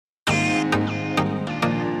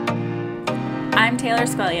I'm Taylor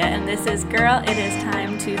Squelia, and this is Girl, It Is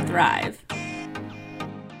Time to Thrive.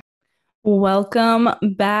 Welcome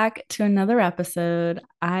back to another episode.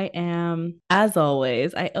 As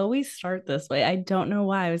always, I always start this way. I don't know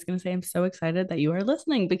why. I was going to say I'm so excited that you are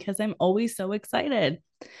listening because I'm always so excited.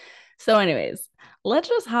 So, anyways, let's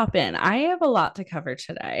just hop in. I have a lot to cover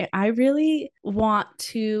today. I really want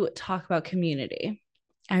to talk about community.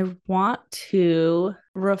 I want to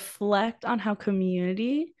reflect on how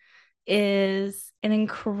community is an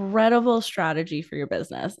incredible strategy for your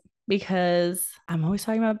business because I'm always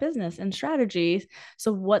talking about business and strategies.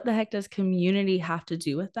 So, what the heck does community have to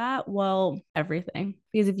do with that? Well, everything.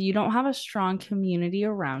 Because if you don't have a strong community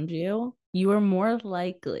around you, you are more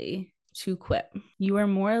likely to quit. You are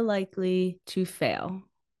more likely to fail.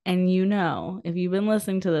 And if you've been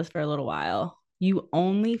listening to this for a little while, you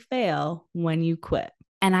only fail when you quit.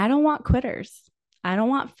 And I don't want quitters. I don't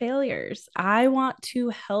want failures. I want to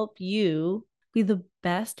help you be the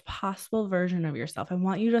best possible version of yourself. I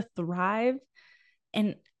want you to thrive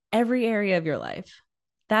in every area of your life.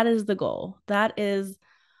 That is the goal. That is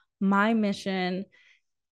my mission.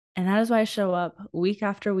 And that is why I show up week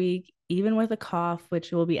after week, even with a cough,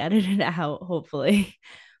 which will be edited out, hopefully.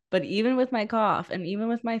 But even with my cough and even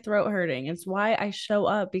with my throat hurting, it's why I show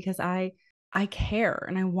up because I care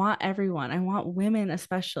and I want everyone. I want women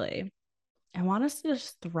especially. I want us to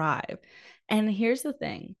just thrive. And here's the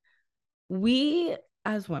thing. We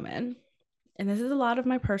as women, and this is a lot of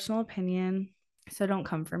my personal opinion, so don't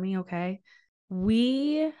come for me, okay?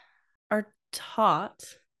 We are taught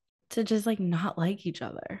to just like not like each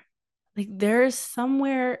other. Like there's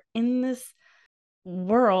somewhere in this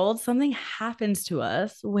world, something happens to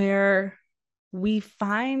us where we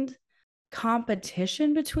find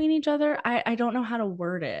competition between each other. I don't know how to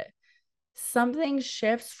word it. Something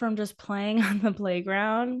shifts from just playing on the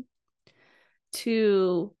playground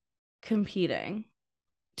to competing,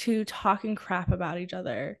 to talking crap about each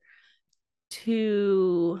other,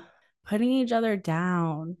 to putting each other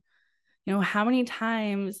down. How many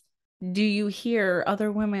times do you hear other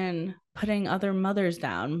women putting other mothers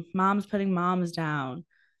down, moms putting moms down,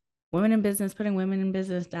 women in business putting women in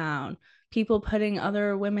business down, people putting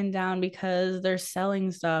other women down because they're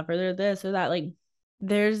selling stuff or they're this or that? Like,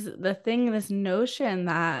 there's this notion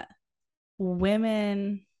that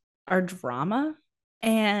women are drama.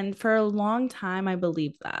 And for a long time, I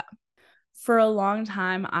believed that. For a long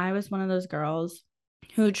time, I was one of those girls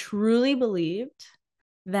who truly believed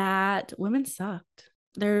that women sucked.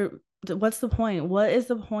 What's the point? What is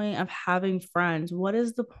the point of having friends? What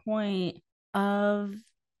is the point of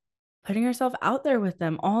putting yourself out there with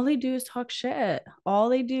them? All they do is talk shit. All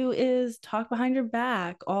they do is talk behind your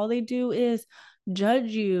back. All they do is judge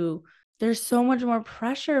you. There's so much more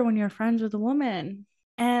pressure when you're friends with a woman.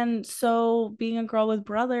 And so, being a girl with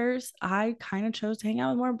brothers, I kind of chose to hang out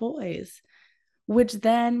with more boys, which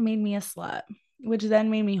then made me a slut, which then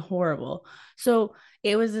made me horrible. So,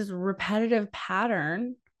 it was this repetitive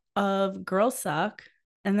pattern of girls suck.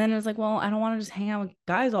 And then it was like, well, I don't want to just hang out with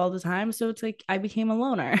guys all the time. So, it's like I became a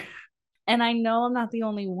loner. And I know I'm not the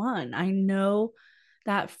only one. I know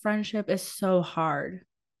that friendship is so hard.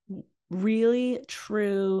 Really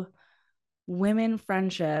true women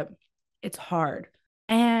friendship, it's hard.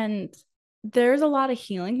 And there's a lot of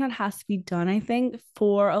healing that has to be done, I think,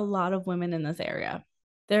 for a lot of women in this area.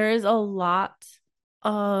 There is a lot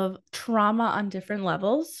of trauma on different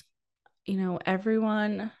levels.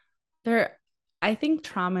 Everyone there, I think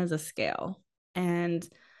trauma is a scale. And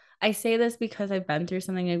I say this because I've been through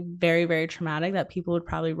something very, very traumatic that people would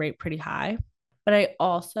probably rate pretty high. But I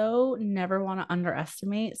also never want to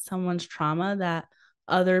underestimate someone's trauma that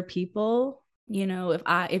other people, if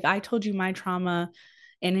I told you my trauma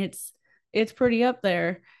and it's pretty up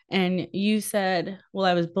there and you said, well,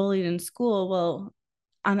 I was bullied in school, well,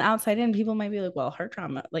 on the outside in, people might be like, well, her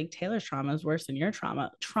trauma, like Taylor's trauma is worse than your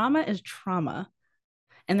trauma. Trauma is trauma.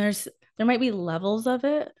 And there might be levels of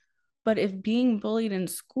it, but if being bullied in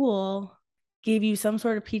school gave you some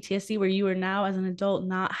sort of PTSD where you are now as an adult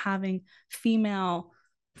not having female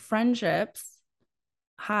friendships,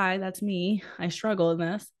 hi, that's me, I struggle in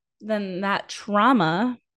this, then that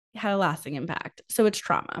trauma had a lasting impact. So it's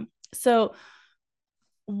trauma. So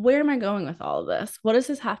where am I going with all of this? What does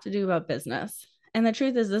this have to do about business? And the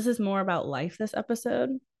truth is, this is more about life this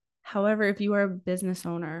episode. However, if you are a business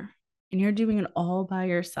owner and you're doing it all by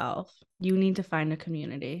yourself, you need to find a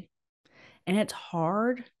community. And it's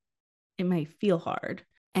hard. It might feel hard.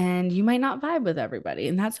 And you might not vibe with everybody,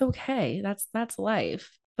 and that's okay. That's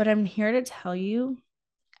life. But I'm here to tell you,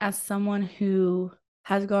 as someone who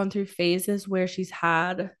has gone through phases where she's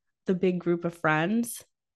had the big group of friends,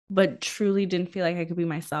 but truly didn't feel like I could be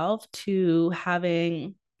myself, to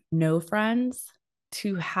having no friends,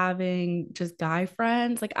 to having just guy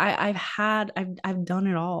friends. Like I've done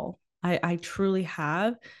it all. I truly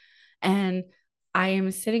have. And I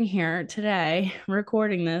am sitting here today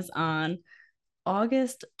recording this on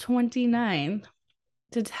August 29th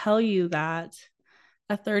to tell you that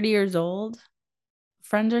at 30 years old,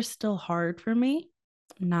 friends are still hard for me.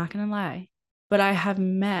 I'm not going to lie. But I have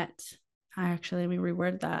met, let me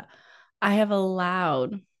reword that. I have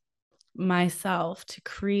allowed myself to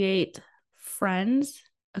create friends,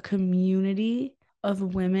 a community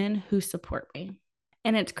of women who support me.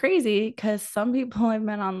 And it's crazy because some people I've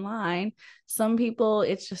met online, some people,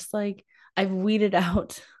 it's just like I've weeded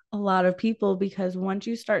out a lot of people, because once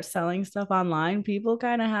you start selling stuff online, people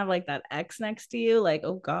kind of have like that X next to you, like,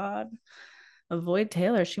 oh God, avoid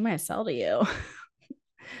Taylor. She might sell to you.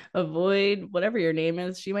 Avoid whatever your name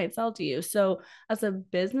is. She might sell to you. So as a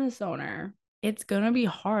business owner, it's going to be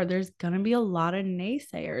hard. There's going to be a lot of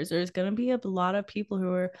naysayers. There's going to be a lot of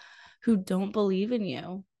people who don't believe in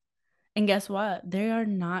you. And guess what? They are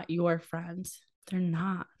not your friends. They're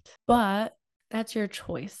not. But that's your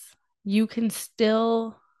choice. You can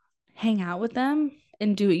still hang out with them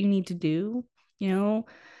and do what you need to do.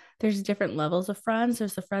 There's different levels of friends.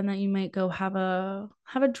 There's a friend that you might go have a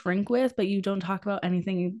drink with, but you don't talk about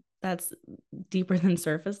anything that's deeper than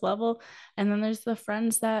surface level. And then there's the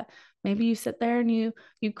friends that maybe you sit there and you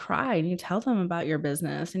cry and you tell them about your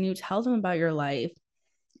business and you tell them about your life.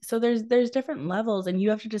 So there's different levels, and you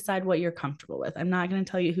have to decide what you're comfortable with. I'm not going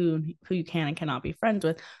to tell you who you can and cannot be friends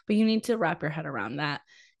with, but you need to wrap your head around that.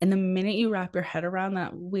 And the minute you wrap your head around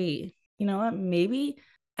that, wait, you know what? Maybe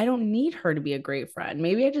I don't need her to be a great friend.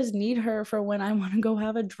 Maybe I just need her for when I want to go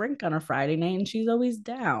have a drink on a Friday night and she's always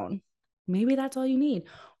down. Maybe that's all you need.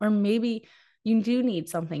 Or maybe you do need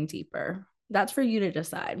something deeper. That's for you to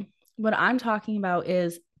decide. What I'm talking about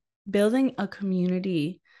is building a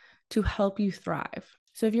community to help you thrive.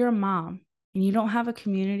 So if you're a mom and you don't have a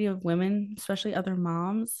community of women, especially other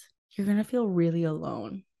moms, you're going to feel really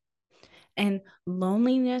alone. And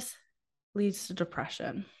loneliness leads to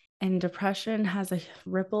depression. And depression has a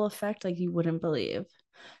ripple effect like you wouldn't believe.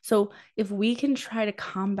 So if we can try to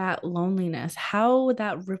combat loneliness, how would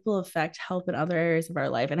that ripple effect help in other areas of our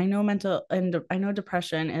life? And I know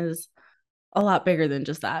depression is a lot bigger than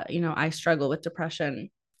just that. I struggle with depression.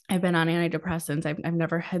 I've been on antidepressants. I've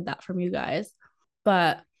never hid that from you guys.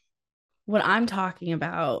 But what I'm talking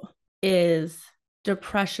about is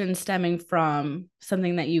depression stemming from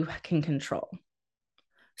something that you can control.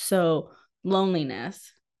 So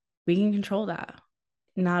loneliness, we can control that.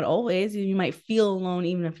 Not always. You might feel alone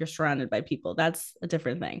even if you're surrounded by people. That's a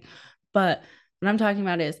different thing. But what I'm talking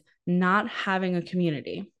about is not having a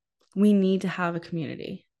community. We need to have a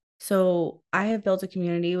community. So I have built a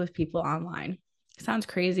community with people online. Sounds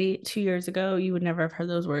crazy. 2 years ago, you would never have heard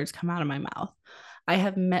those words come out of my mouth. I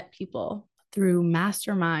have met people through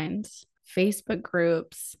masterminds, Facebook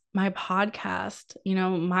groups, my podcast.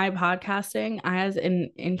 My podcasting, as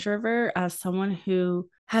an introvert, as someone who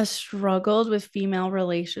has struggled with female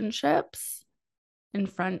relationships and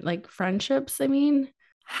friendships,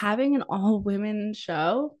 having an all women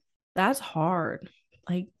show, that's hard.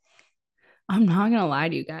 Like, I'm not going to lie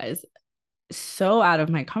to you guys, so out of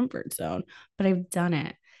my comfort zone, but I've done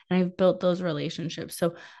it and I've built those relationships.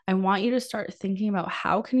 So I want you to start thinking about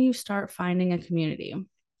how can you start finding a community,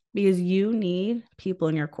 because you need people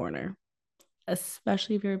in your corner,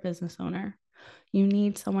 especially if you're a business owner. You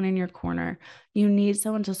need someone in your corner. You need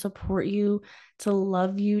someone to support you, to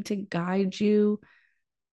love you, to guide you,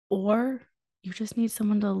 or you just need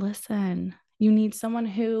someone to listen. You need someone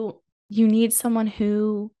who,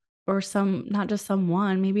 or not just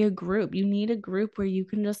someone, maybe a group. You need a group where you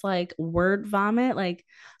can just like word vomit. Like,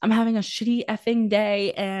 I'm having a shitty effing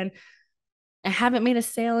day and I haven't made a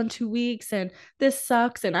sale in 2 weeks and this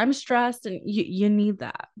sucks and I'm stressed, and you need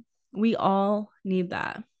that. We all need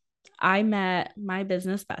that. I met my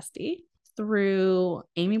business bestie through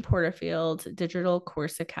Amy Porterfield's Digital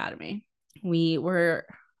Course Academy. We were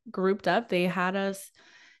grouped up. They had us,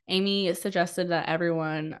 Amy suggested that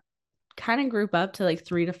everyone kind of group up to like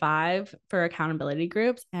 3 to 5 for accountability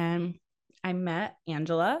groups. And I met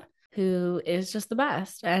Angela, who is just the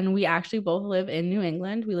best. And we actually both live in New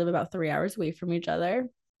England. We live about 3 hours away from each other.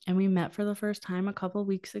 And we met for the first time a couple of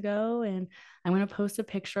weeks ago. And I'm going to post a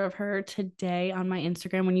picture of her today on my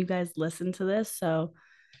Instagram when you guys listen to this. So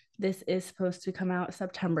this is supposed to come out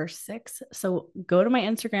September 6th. So go to my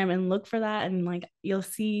Instagram and look for that. And like, you'll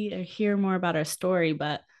see or hear more about our story.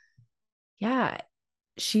 But yeah,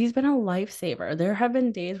 she's been a lifesaver. There have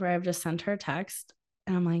been days where I've just sent her a text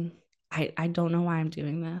and I'm like, I don't know why I'm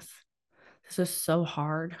doing this. This is so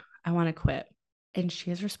hard. I want to quit. And she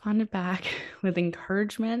has responded back with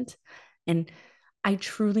encouragement. And I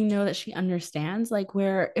truly know that she understands. Like,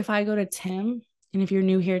 where if I go to Tim, and if you're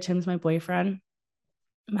new here, Tim's my boyfriend,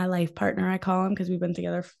 my life partner, I call him, because we've been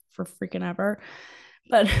together for freaking ever.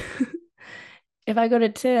 But if I go to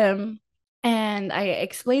Tim and I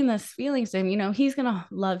explain this feelings to him, he's going to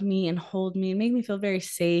love me and hold me and make me feel very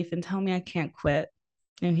safe and tell me I can't quit.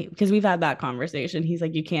 And because we've had that conversation, he's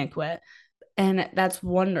like, you can't quit. And that's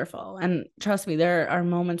wonderful. And trust me, there are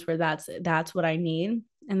moments where that's what I need.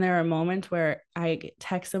 And there are moments where I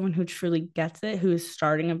text someone who truly gets it, who is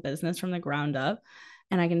starting a business from the ground up,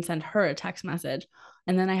 and I can send her a text message.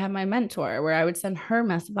 And then I have my mentor where I would send her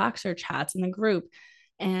Voxer chats in the group.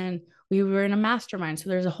 And we were in a mastermind. So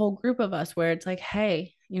there's a whole group of us where it's like,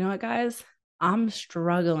 hey, you know what, guys? I'm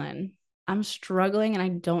struggling and I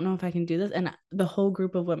don't know if I can do this. And the whole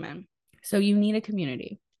group of women. So you need a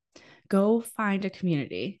community. Go find a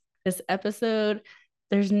community. This episode,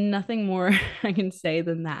 there's nothing more I can say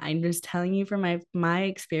than that. I'm just telling you from my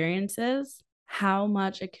experiences how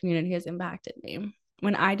much a community has impacted me.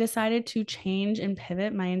 When I decided to change and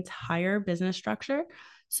pivot my entire business structure.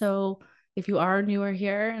 So if you are newer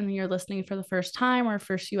here and you're listening for the first time or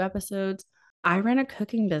first few episodes, I ran a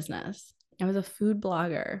cooking business. I was a food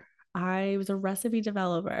blogger. I was a recipe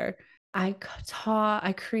developer. I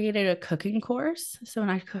created a cooking course. So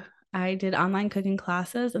when I did online cooking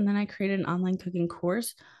classes, and then I created an online cooking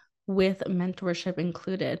course with mentorship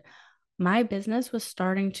included. My business was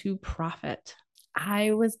starting to profit.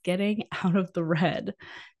 I was getting out of the red.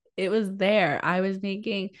 It was there. I was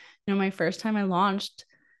making, my first time I launched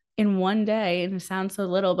in one day, and it sounds so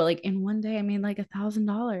little, but like in one day I made like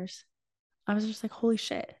 $1,000. I was just like, holy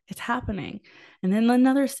shit, it's happening. And then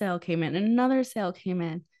another sale came in, and another sale came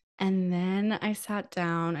in. And then I sat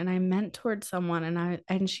down and I mentored someone,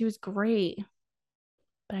 and she was great,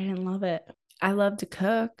 but I didn't love it. I love to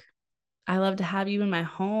cook. I love to have you in my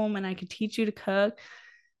home and I could teach you to cook.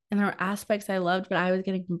 And there were aspects I loved, but I was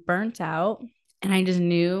getting burnt out. And I just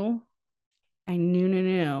knew, I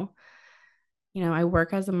knew. I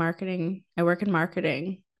work in marketing.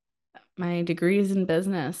 My degree is in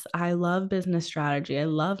business. I love business strategy. I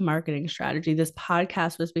love marketing strategy. This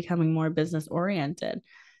podcast was becoming more business oriented.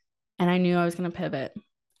 And I knew I was going to pivot.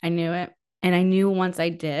 I knew it. And I knew once I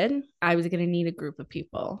did, I was going to need a group of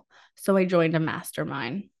people. So I joined a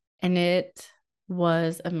mastermind, and it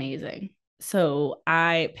was amazing. So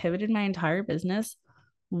I pivoted my entire business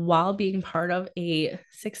while being part of a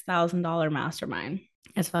 $6,000 mastermind.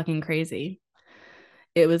 It's fucking crazy.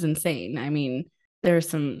 It was insane. I mean, there's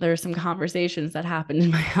some conversations that happened in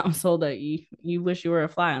my household that you wish you were a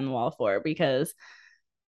fly on the wall for, because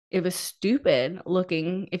it was stupid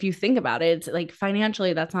looking. If you think about it, it's like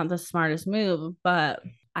financially, that's not the smartest move, but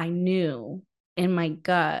I knew in my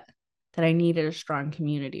gut that I needed a strong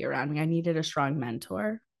community around me. I needed a strong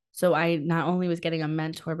mentor. So I not only was getting a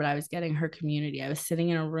mentor, but I was getting her community. I was sitting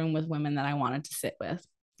in a room with women that I wanted to sit with.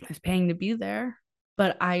 I was paying to be there,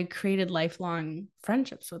 but I created lifelong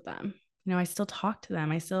friendships with them. I still talk to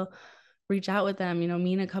them. I still reach out with them.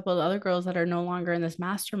 Me and a couple of other girls that are no longer in this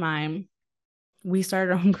mastermind, we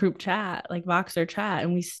started our own group chat, like Voxer chat,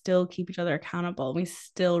 and we still keep each other accountable. We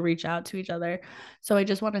still reach out to each other. So I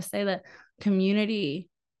just want to say that community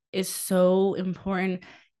is so important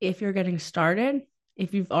if you're getting started,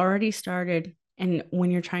 if you've already started, and when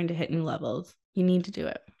you're trying to hit new levels, you need to do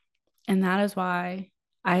it. And that is why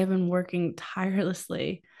I have been working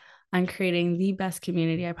tirelessly on creating the best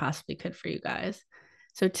community I possibly could for you guys.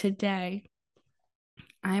 So today,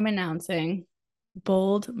 I'm announcing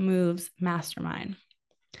Bold Moves Mastermind.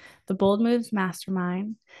 The Bold Moves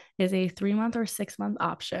Mastermind is a 3-month or 6-month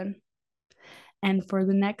option. And for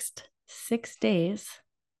the next 6 days,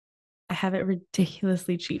 I have it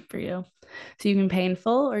ridiculously cheap for you. So you can pay in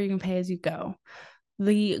full or you can pay as you go.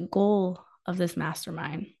 The goal of this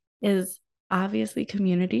mastermind is obviously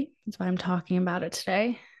community. That's why I'm talking about it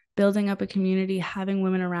today. Building up a community, having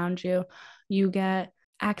women around you. You get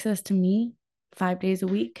access to me 5 days a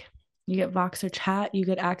week. You get Voxer chat. You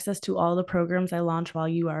get access to all the programs I launch while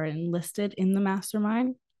you are enlisted in the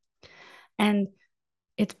mastermind. And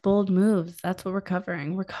it's bold moves. That's what we're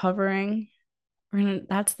covering.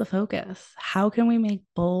 That's the focus. How can we make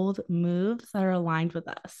bold moves that are aligned with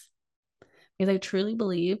us? Because I truly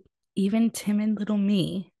believe even timid little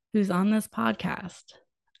me who's on this podcast,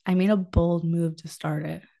 I made a bold move to start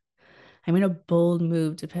it. I made a bold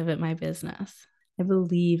move to pivot my business. I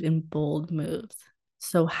believe in bold moves.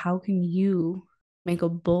 So how can you make a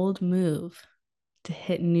bold move to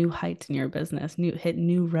hit new heights in your business, hit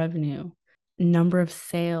new revenue, number of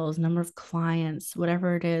sales, number of clients,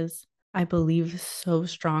 whatever it is, I believe so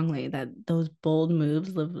strongly that those bold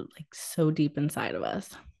moves live like so deep inside of us.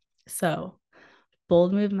 So,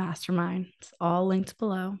 Bold Move Mastermind, it's all linked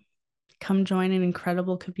below. Come join an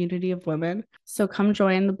incredible community of women. So, come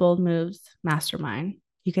join the Bold Moves Mastermind.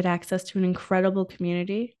 You get access to an incredible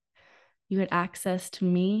community. You get access to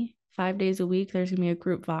me 5 days a week. There's going to be a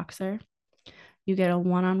group Voxer. You get a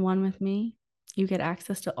one-on-one with me. You get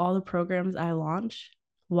access to all the programs I launch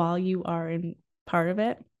while you are in part of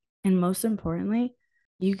it. And most importantly,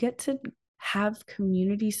 you get to have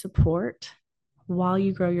community support while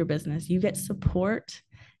you grow your business. You get support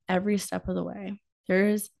every step of the way. There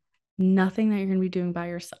is nothing that you're going to be doing by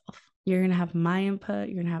yourself. You're going to have my input,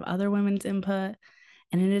 you're going to have other women's input,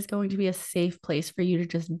 and it is going to be a safe place for you to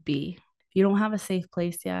just be. If you don't have a safe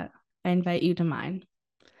place yet, I invite you to mine.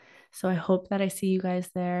 So I hope that I see you guys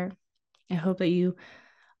there. I hope that you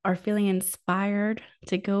are feeling inspired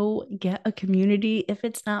to go get a community. If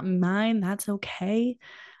it's not mine, that's okay.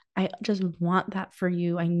 I just want that for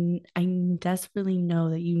you. I desperately know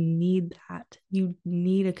that you need that. You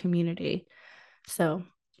need a community. So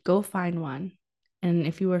go find one. And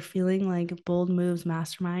if you are feeling like Bold Moves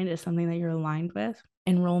Mastermind is something that you're aligned with,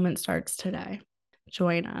 enrollment starts today.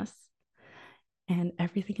 Join us. And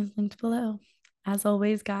everything is linked below. As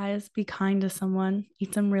always, guys, be kind to someone,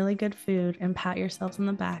 eat some really good food, and pat yourselves on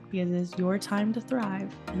the back because it is your time to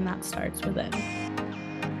thrive, and that starts within.